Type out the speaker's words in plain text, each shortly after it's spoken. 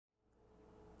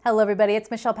Hello everybody,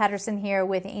 it's Michelle Patterson here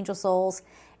with Angel Souls,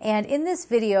 and in this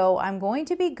video I'm going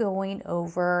to be going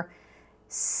over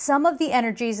some of the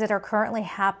energies that are currently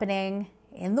happening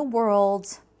in the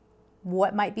world,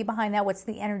 what might be behind that, what's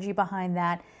the energy behind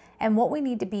that, and what we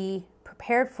need to be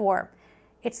prepared for.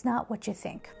 It's not what you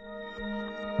think.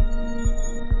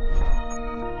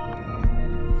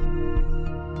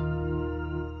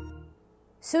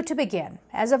 So to begin,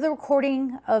 as of the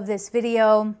recording of this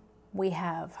video, we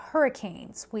have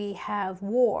hurricanes, we have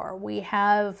war, we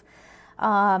have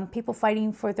people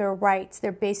fighting for their rights,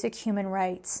 their basic human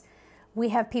rights. We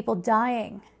have people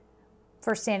dying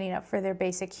for standing up for their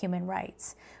basic human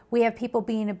rights. We have people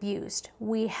being abused.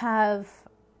 We have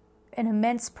an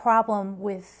immense problem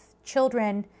with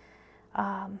children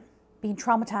being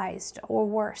traumatized or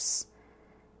worse.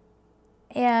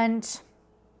 And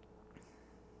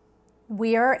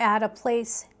we are at a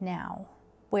place now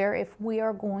where if we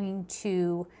are going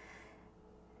to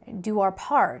do our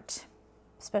part,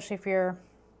 especially if you're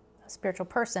a spiritual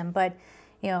person, but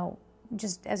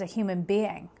just as a human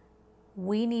being,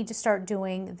 we need to start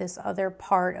doing this other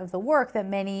part of the work that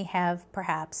many have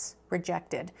perhaps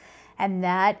rejected. And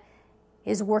that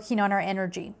is working on our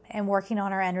energy and working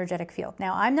on our energetic field.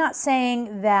 Now, I'm not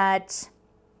saying that,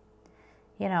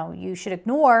 you should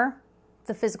ignore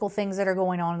the physical things that are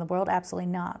going on in the world. Absolutely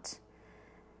not.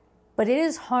 But it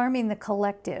is harming the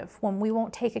collective when we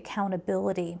won't take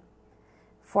accountability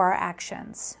for our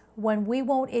actions, when we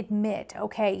won't admit,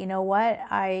 okay, you know what,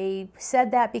 I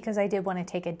said that because I did want to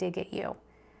take a dig at you.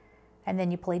 And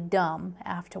then you play dumb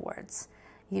afterwards.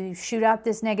 You shoot out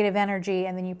this negative energy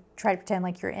and then you try to pretend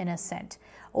like you're innocent.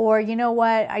 Or, you know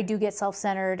what, I do get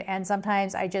self-centered and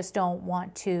sometimes I just don't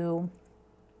want to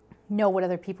know what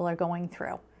other people are going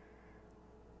through.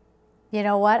 You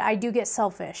know what, I do get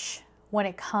selfish when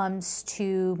it comes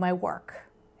to my work.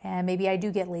 And maybe I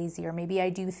do get lazy, or maybe I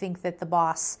do think that the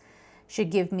boss should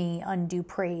give me undue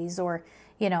praise, or,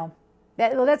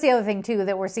 that's the other thing too,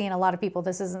 that we're seeing a lot of people,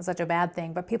 this isn't such a bad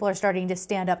thing, but people are starting to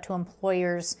stand up to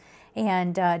employers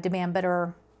and demand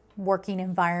better working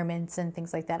environments and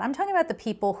things like that. I'm talking about the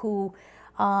people who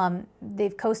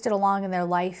they've coasted along in their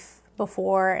life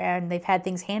before and they've had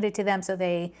things handed to them, so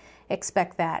they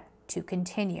expect that to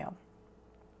continue.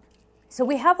 So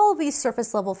we have all of these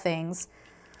surface level things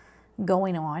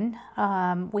going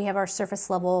on. We have our surface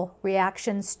level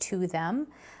reactions to them.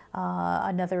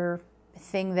 Another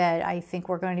thing that I think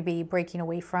we're going to be breaking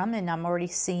away from, and I'm already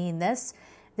seeing this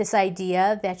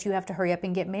idea that you have to hurry up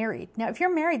and get married. Now, if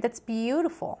you're married, that's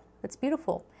beautiful. That's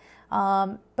beautiful.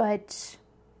 But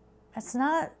it's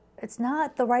not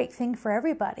the right thing for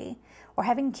everybody. Or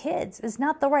having kids is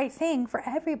not the right thing for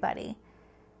everybody.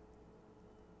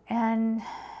 And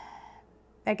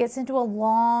that gets into a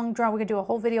long draw. We could do a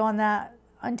whole video on that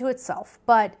unto itself.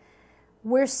 But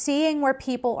we're seeing where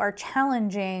people are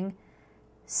challenging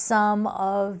some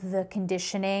of the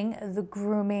conditioning, the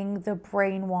grooming, the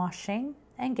brainwashing,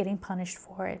 and getting punished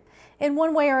for it in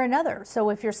one way or another.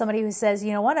 So if you're somebody who says,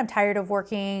 you know what, I'm tired of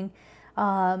working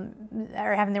or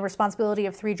having the responsibility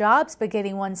of 3 jobs but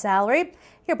getting 1 salary,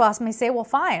 your boss may say, well,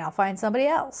 fine, I'll find somebody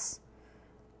else.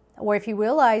 Or if you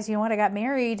realize, you know what, I got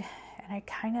married,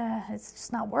 it's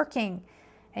just not working,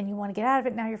 and you want to get out of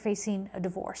it, now you're facing a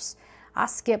divorce. I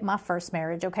skipped my first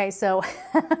marriage, okay? So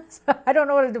I don't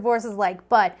know what a divorce is like,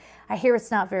 but I hear it's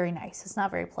not very nice. It's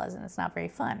not very pleasant. It's not very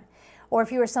fun. Or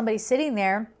if you were somebody sitting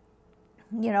there,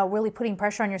 really putting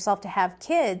pressure on yourself to have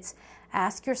kids,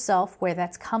 ask yourself where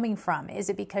that's coming from. Is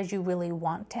it because you really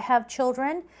want to have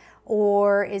children,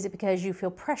 or is it because you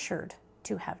feel pressured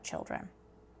to have children?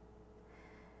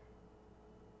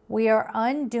 We are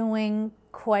undoing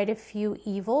quite a few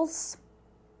evils.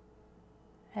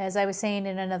 As I was saying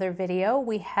in another video,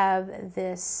 we have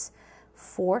this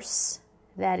force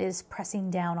that is pressing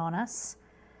down on us,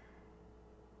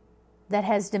 that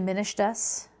has diminished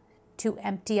us, to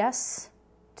empty us,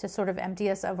 to sort of empty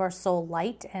us of our soul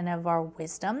light and of our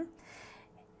wisdom,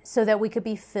 so that we could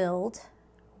be filled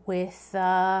with,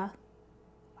 some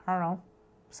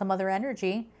other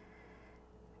energy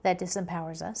that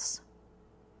disempowers us.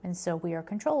 And so we are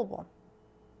controllable.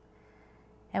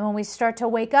 And when we start to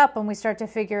wake up and we start to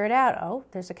figure it out, oh,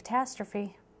 there's a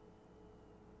catastrophe.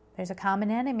 There's a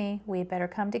common enemy. We better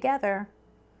come together.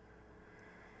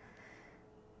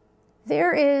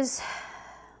 There is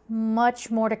much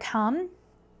more to come.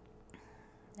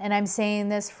 And I'm saying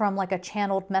this from like a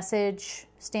channeled message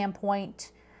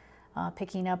standpoint,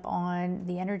 picking up on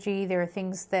the energy. There are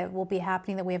things that will be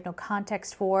happening that we have no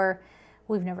context for.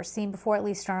 We've never seen before, at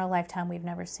least in our lifetime, we've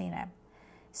never seen it.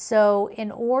 So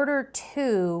in order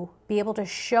to be able to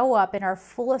show up in our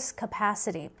fullest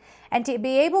capacity and to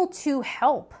be able to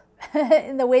help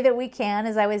in the way that we can,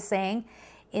 as I was saying,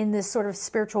 in this sort of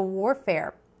spiritual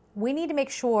warfare, we need to make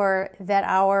sure that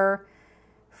our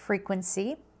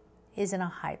frequency is in a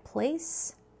high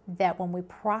place, that when we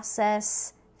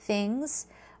process things,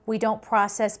 we don't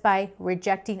process by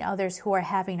rejecting others who are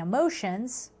having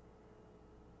emotions,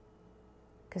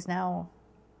 because now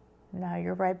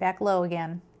you're right back low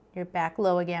again. You're back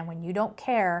low again. When you don't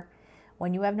care,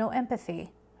 when you have no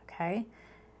empathy, okay,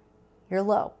 you're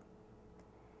low.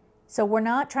 So we're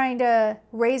not trying to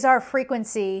raise our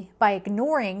frequency by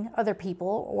ignoring other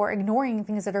people or ignoring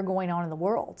things that are going on in the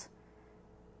world,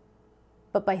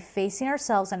 but by facing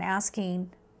ourselves and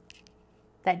asking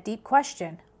that deep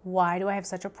question, why do I have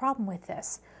such a problem with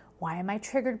this? Why am I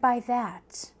triggered by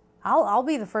that? I'll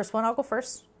be the first one. I'll go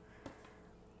first.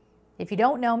 If you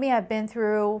don't know me, I've been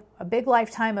through a big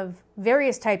lifetime of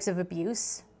various types of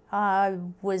abuse. I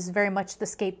was very much the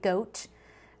scapegoat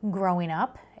growing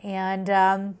up.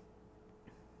 And,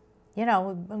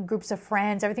 groups of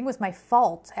friends, everything was my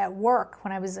fault. At work,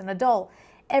 when I was an adult,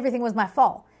 everything was my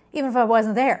fault. Even if I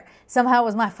wasn't there, somehow it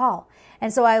was my fault.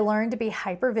 And so I learned to be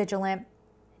hyper vigilant,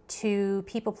 to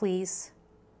people please.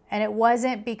 And it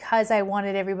wasn't because I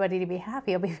wanted everybody to be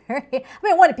happy. I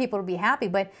wanted people to be happy,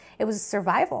 but it was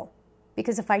survival.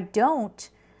 Because if I don't,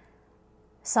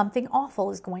 something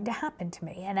awful is going to happen to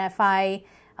me. And if I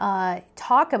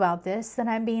talk about this, then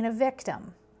I'm being a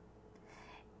victim.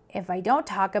 If I don't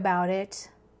talk about it,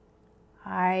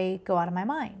 I go out of my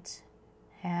mind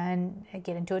and I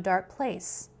get into a dark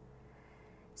place.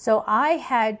 So I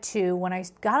had to, when I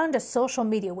got onto social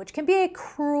media, which can be a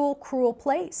cruel, cruel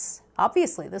place.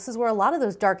 Obviously, this is where a lot of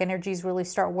those dark energies really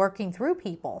start working through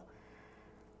people.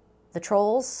 The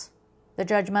trolls, the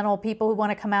judgmental people who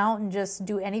want to come out and just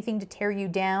do anything to tear you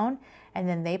down, and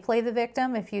then they play the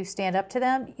victim if you stand up to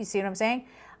them. You see what I'm saying?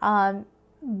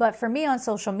 But for me on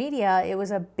social media, it was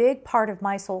a big part of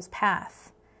my soul's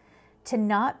path to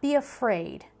not be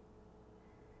afraid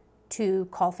to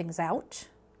call things out,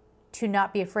 to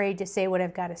not be afraid to say what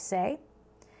I've got to say,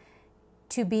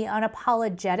 to be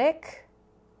unapologetic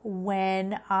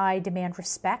when I demand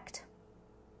respect,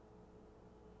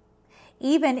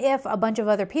 even if a bunch of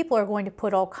other people are going to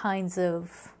put all kinds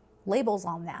of labels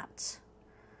on that.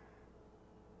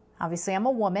 Obviously, I'm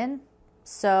a woman,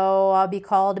 so I'll be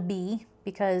called a B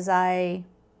because I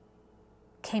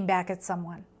came back at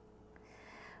someone.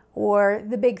 Or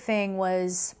the big thing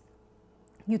was,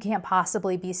 you can't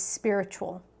possibly be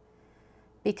spiritual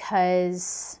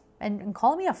because, and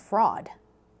calling me a fraud,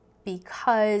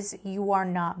 because you are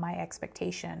not my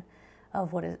expectation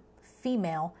of what a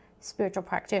female spiritual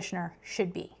practitioner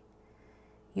should be.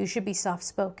 You should be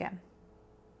soft-spoken.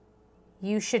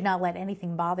 You should not let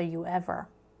anything bother you ever.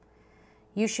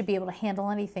 You should be able to handle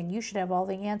anything. You should have all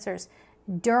the answers.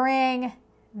 During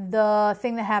the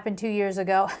thing that happened 2 years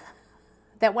ago,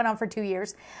 that went on for 2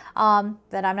 years,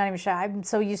 that I'm not even sure. I'm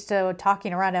so used to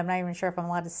talking around it, I'm not even sure if I'm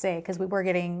allowed to say it because we were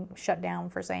getting shut down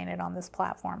for saying it on this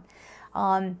platform.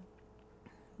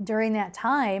 During that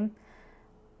time,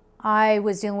 I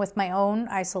was dealing with my own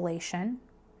isolation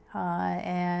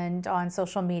and on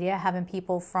social media, having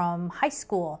people from high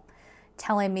school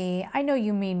telling me, I know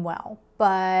you mean well,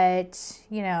 but,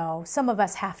 some of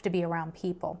us have to be around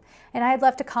people. And I had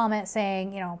left a comment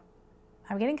saying,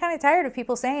 I'm getting kind of tired of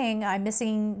people saying I'm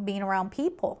missing being around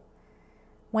people.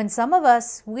 When some of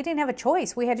us, we didn't have a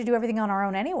choice. We had to do everything on our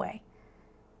own anyway.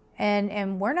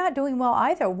 And we're not doing well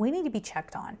either. We need to be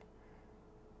checked on.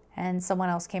 And someone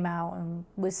else came out and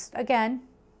was, again,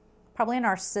 probably a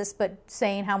narcissist, but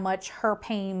saying how much her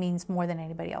pain means more than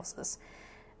anybody else's.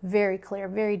 Very clear,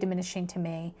 very diminishing to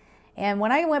me. And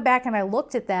when I went back and I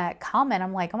looked at that comment,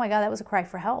 I'm like, oh my God, that was a cry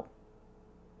for help.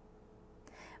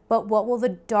 But what will the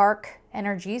dark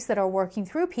energies that are working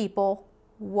through people,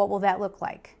 what will that look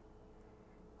like?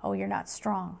 Oh, you're not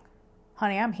strong.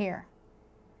 Honey, I'm here.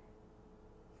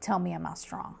 Tell me I'm not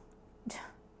strong.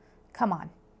 Come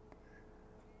on.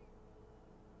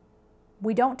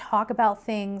 We don't talk about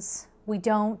things. We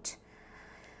don't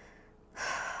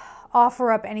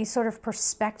offer up any sort of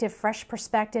perspective, fresh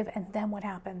perspective, and then what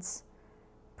happens?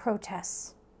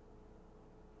 Protests,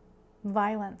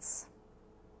 violence,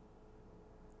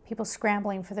 people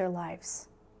scrambling for their lives.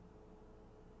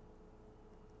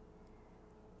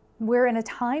 We're in a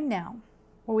time now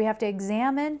where we have to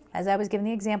examine, as I was giving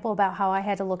the example about how I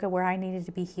had to look at where I needed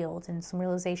to be healed and some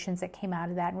realizations that came out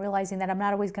of that, and realizing that I'm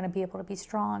not always going to be able to be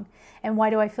strong. And why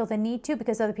do I feel the need to?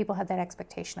 Because other people have that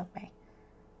expectation of me.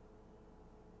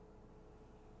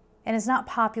 And it's not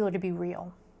popular to be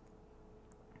real.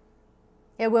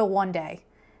 It will one day.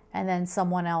 And then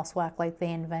someone else will act like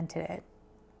they invented it,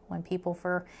 when people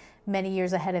for many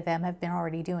years ahead of them have been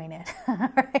already doing it.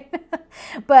 Right?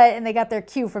 And they got their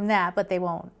cue from that, but they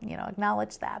won't,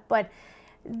 acknowledge that. But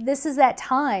this is that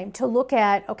time to look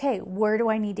at, okay, where do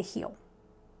I need to heal?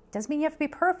 Doesn't mean you have to be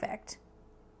perfect,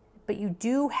 but you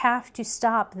do have to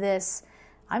stop this,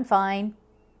 I'm fine.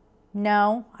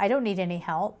 No, I don't need any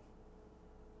help.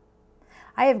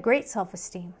 I have great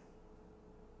self-esteem.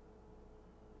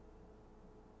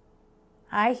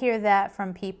 I hear that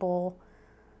from people.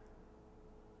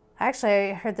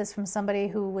 Actually, I heard this from somebody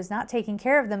who was not taking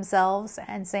care of themselves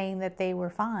and saying that they were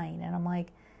fine. And I'm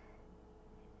like,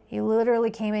 you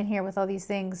literally came in here with all these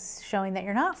things showing that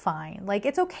you're not fine. Like,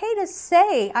 it's okay to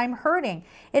say I'm hurting.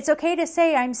 It's okay to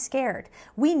say I'm scared.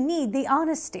 We need the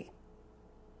honesty.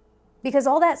 Because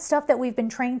all that stuff that we've been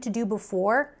trained to do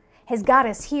before has got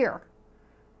us here.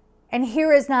 And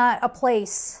here is not a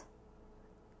place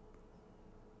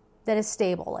that is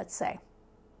stable, let's say.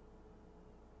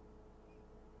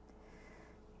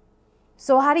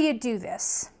 So how do you do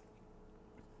this?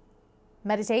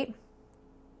 Meditate.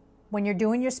 When you're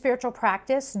doing your spiritual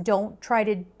practice, don't try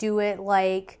to do it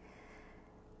like,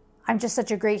 I'm just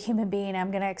such a great human being,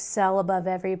 I'm going to excel above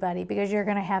everybody, because you're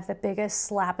going to have the biggest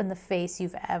slap in the face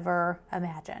you've ever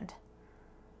imagined.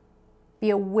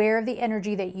 Be aware of the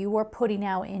energy that you are putting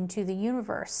out into the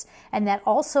universe. And that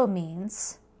also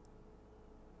means,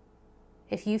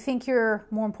 if you think you're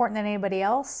more important than anybody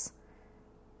else,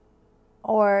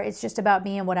 or it's just about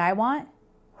me and what I want,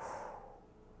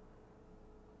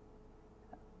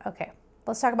 okay,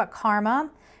 let's talk about karma.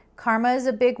 Karma is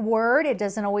a big word. It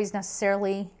doesn't always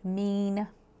necessarily mean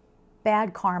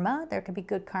bad karma. There could be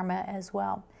good karma as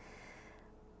well.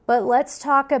 But let's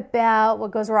talk about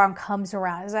what goes around comes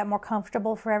around. Is that more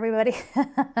comfortable for everybody?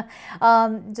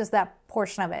 Just that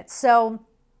portion of it. So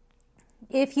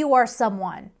if you are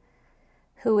someone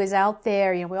who is out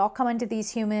there, we all come into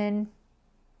these human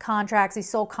contracts, these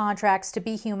soul contracts to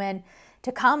be human,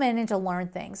 to come in and to learn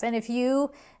things. And if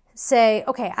you say,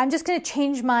 okay, I'm just going to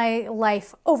change my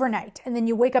life overnight, and then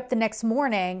you wake up the next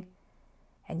morning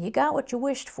and you got what you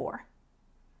wished for,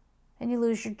 and you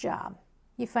lose your job.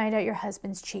 You find out your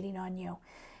husband's cheating on you.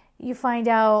 You find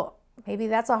out maybe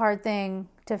that's a hard thing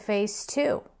to face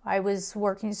too. I was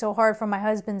working so hard for my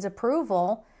husband's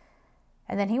approval,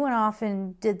 and then he went off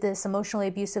and did this emotionally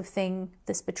abusive thing,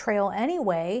 this betrayal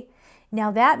anyway. Now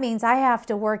that means I have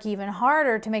to work even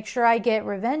harder to make sure I get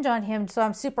revenge on him, so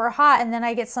I'm super hot, and then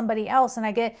I get somebody else, and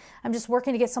I'm just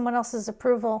working to get someone else's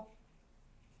approval.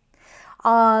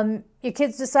 Your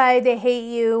kids decide they hate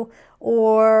you,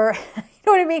 or you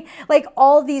know what I mean? Like,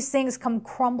 all these things come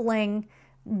crumbling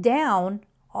down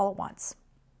all at once.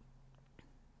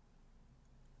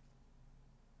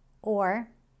 Or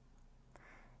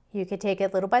you could take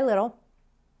it little by little.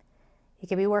 You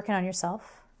could be working on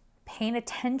yourself, paying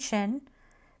attention,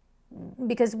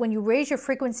 because when you raise your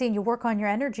frequency and you work on your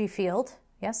energy field,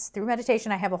 yes, through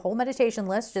meditation, I have a whole meditation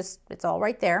list, it's all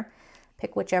right there.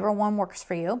 Pick whichever one works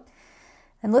for you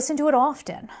and listen to it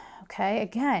often. Okay,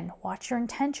 again, watch your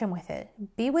intention with it.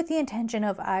 Be with the intention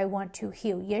of, I want to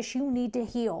heal. Yes, you need to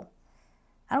heal.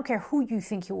 I don't care who you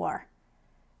think you are.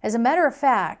 As a matter of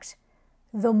fact,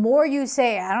 the more you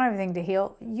say, I don't have anything to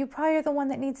heal, you probably are the one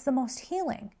that needs the most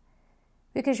healing,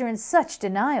 because you're in such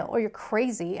denial, or you're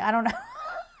crazy. I don't know.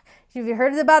 Have you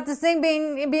heard about this thing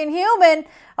being human?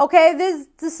 Okay,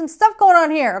 there's some stuff going on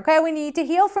here. Okay, we need to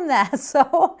heal from that.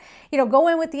 So, go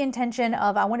in with the intention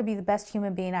of, I want to be the best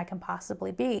human being I can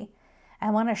possibly be. I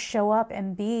want to show up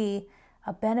and be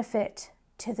a benefit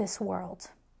to this world.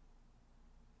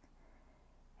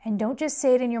 And don't just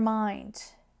say it in your mind.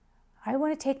 I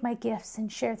want to take my gifts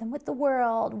and share them with the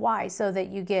world. Why? So that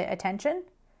you get attention?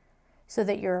 So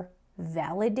that you're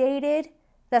validated?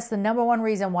 That's the number one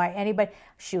reason why anybody,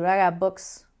 shoot, I got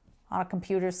books on a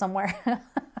computer somewhere.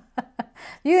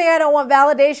 You think I don't want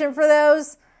validation for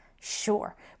those?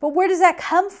 Sure. But where does that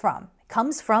come from? It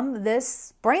comes from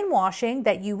this brainwashing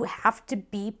that you have to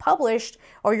be published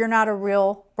or you're not a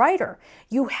real writer.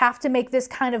 You have to make this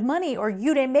kind of money or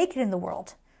you didn't make it in the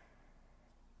world.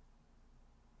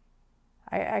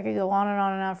 I could go on and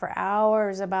on and on for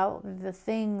hours about the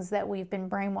things that we've been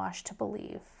brainwashed to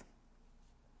believe.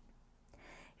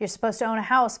 You're supposed to own a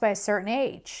house by a certain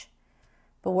age.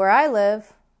 But where I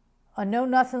live, a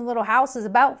know-nothing little house is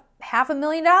about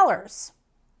 $500,000.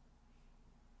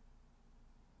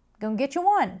 Gonna get you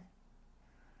one.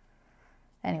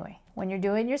 Anyway, when you're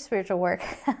doing your spiritual work,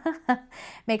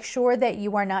 make sure that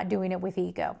you are not doing it with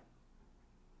ego.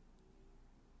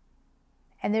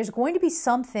 And there's going to be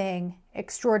something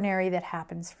extraordinary that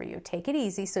happens for you. Take it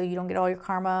easy so you don't get all your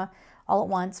karma all at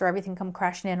once, or everything come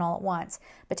crashing in all at once.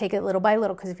 But take it little by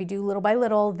little, because if you do little by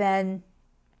little, then,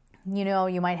 you know,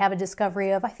 you might have a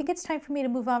discovery of, I think it's time for me to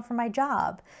move on from my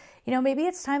job. You know, maybe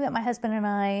it's time that my husband and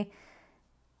I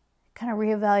kind of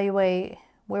reevaluate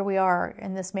where we are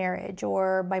in this marriage,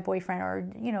 or my boyfriend, or,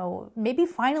 you know, maybe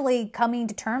finally coming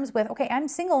to terms with, okay, I'm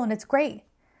single and it's great.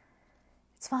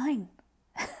 It's fine,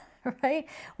 right?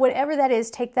 Whatever that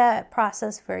is, take that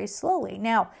process very slowly.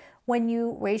 Now, when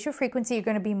you raise your frequency, you're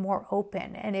going to be more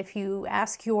open. And if you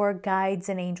ask your guides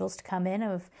and angels to come in,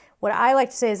 of what I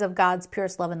like to say is of God's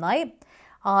purest love and light.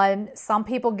 Some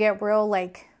people get real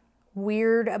like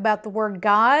weird about the word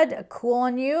God, cool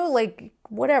on you, like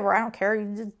whatever, I don't care.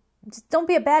 You just don't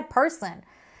be a bad person.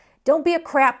 Don't be a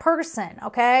crap person,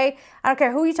 okay? I don't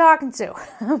care who you're talking to,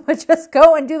 but just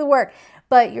go and do the work.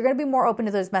 But you're going to be more open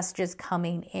to those messages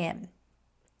coming in.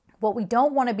 What we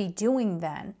don't want to be doing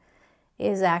then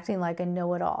is acting like a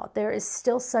know-it-all. There is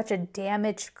still such a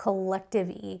damaged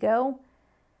collective ego.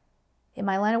 In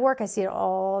my line of work, I see it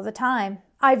all the time.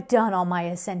 I've done all my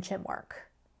ascension work.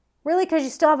 Really? Because you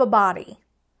still have a body.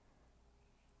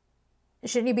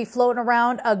 Shouldn't you be floating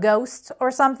around a ghost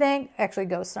or something? Actually,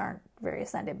 ghosts aren't very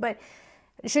ascended, but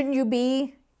shouldn't you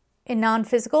be in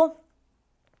non-physical?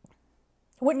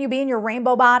 Wouldn't you be in your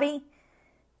rainbow body?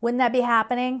 Wouldn't that be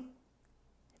happening?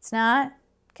 It's not?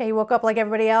 Okay, you woke up like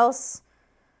everybody else?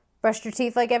 Brushed your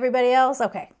teeth like everybody else?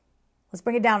 Okay, let's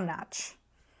bring it down a notch.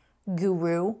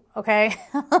 Guru, okay?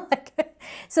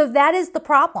 So that is the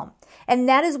problem. And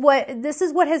this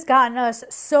is what has gotten us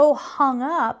so hung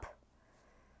up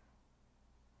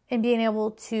in being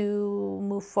able to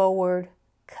move forward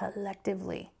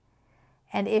collectively.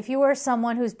 And if you are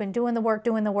someone who's been doing the work,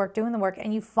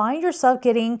 and you find yourself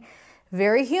getting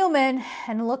very human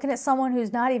and looking at someone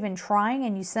who's not even trying,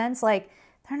 and you sense like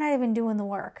they're not even doing the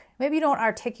work. Maybe you don't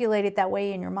articulate it that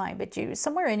way in your mind, but you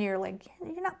somewhere in you, you're like,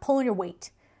 you're not pulling your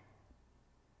weight.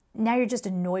 Now you're just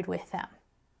annoyed with them.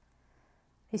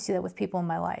 You see that with people in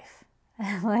my life.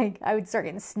 Like, I would start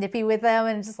getting snippy with them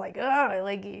and just like, oh,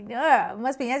 like, it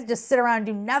must be nice to just sit around and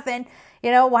do nothing. You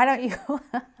know, why don't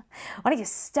you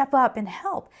step up and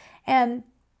help? And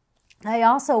I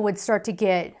also would start to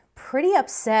get pretty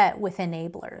upset with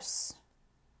enablers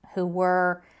who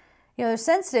were, you know, they're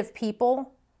sensitive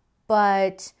people,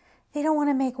 but they don't want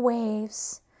to make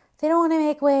waves. They don't want to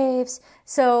make waves.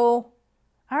 So,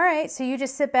 all right, so you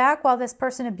just sit back while this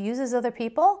person abuses other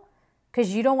people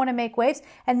because you don't want to make waves.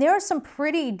 And there are some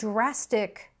pretty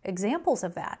drastic examples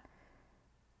of that.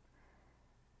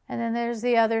 And then there's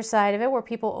the other side of it where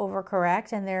people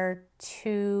overcorrect and they're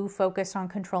too focused on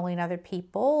controlling other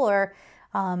people or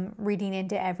reading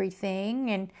into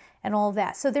everything and all of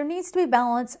that. So there needs to be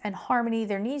balance and harmony.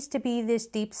 There needs to be this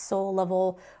deep soul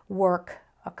level work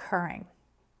occurring.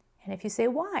 And if you say,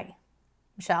 why?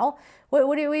 Michelle,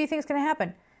 what do you think is going to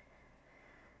happen?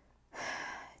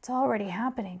 It's already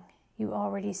happening. You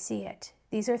already see it.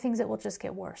 These are things that will just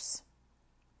get worse.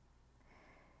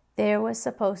 There was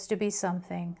supposed to be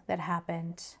something that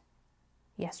happened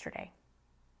yesterday.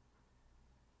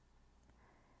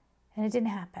 And it didn't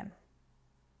happen.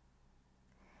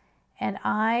 And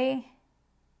I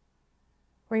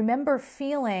remember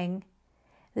feeling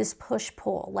this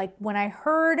push-pull. Like when I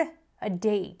heard a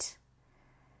date.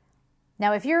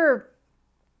 Now, if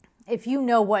you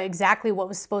know exactly what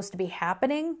was supposed to be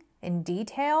happening in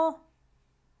detail,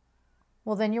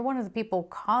 well, then you're one of the people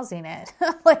causing it.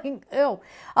 Like, ew.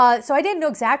 So I didn't know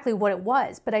exactly what it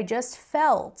was, but I just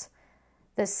felt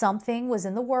that something was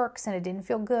in the works and it didn't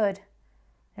feel good.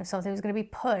 And something was going to be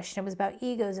pushed. It was about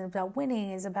egos and about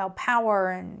winning. It was about power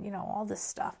and, you know, all this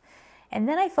stuff. And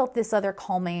then I felt this other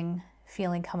calming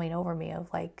feeling coming over me of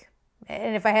like,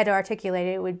 and if I had to articulate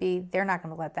it, it would be, they're not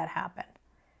going to let that happen.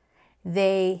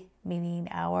 They, meaning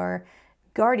our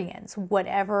guardians,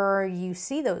 whatever you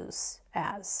see those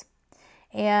as.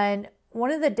 And one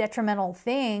of the detrimental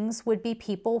things would be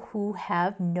people who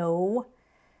have no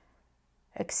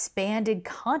expanded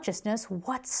consciousness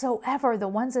whatsoever, the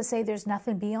ones that say there's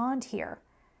nothing beyond here.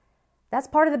 That's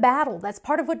part of the battle. That's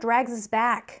part of what drags us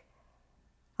back.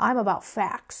 I'm about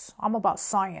facts. I'm about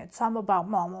science. I'm about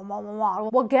blah, blah, blah, blah, blah.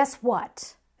 Well, guess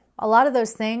what? A lot of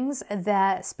those things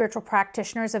that spiritual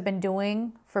practitioners have been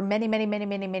doing for many, many, many,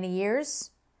 many, many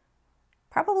years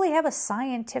probably have a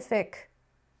scientific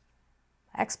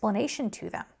explanation to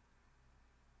them.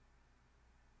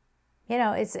 You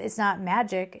know, it's not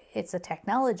magic, it's a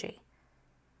technology.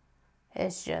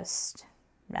 It's just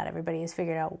not everybody has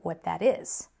figured out what that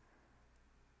is.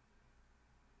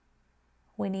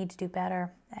 We need to do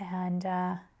better,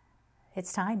 and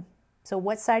it's time. So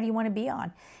what side do you want to be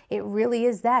on? It really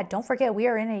is that. Don't forget, we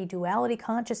are in a duality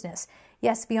consciousness.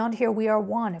 Yes, beyond here we are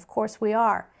one. Of course we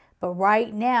are. But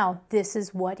right now, this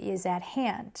is what is at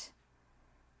hand.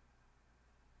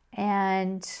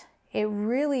 And it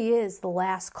really is the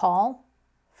last call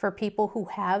for people who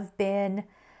have been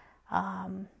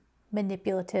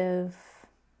manipulative,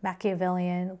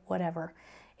 Machiavellian, whatever.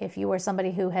 If you are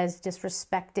somebody who has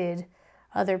disrespected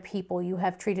other people, you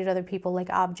have treated other people like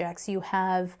objects, you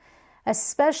have,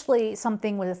 especially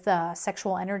something with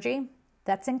sexual energy,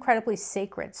 that's incredibly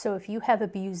sacred. So if you have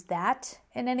abused that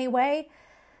in any way,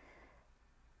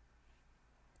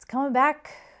 it's coming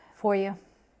back for you.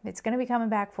 It's going to be coming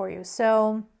back for you.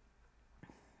 So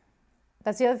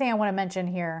that's the other thing I want to mention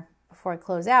here before I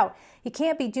close out. You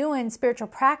can't be doing spiritual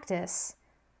practice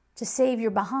to save your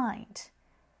behind.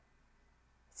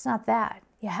 It's not that.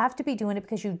 You have to be doing it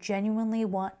because you genuinely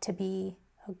want to be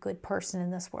a good person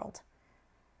in this world.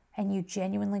 And you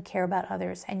genuinely care about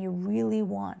others. And you really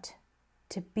want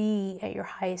to be at your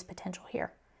highest potential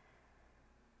here.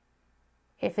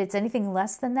 If it's anything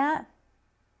less than that,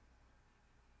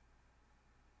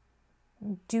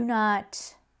 do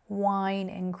not whine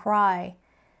and cry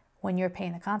when you're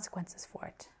paying the consequences for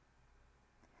it.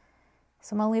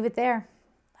 So I'm going to leave it there.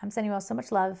 I'm sending you all so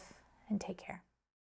much love and take care.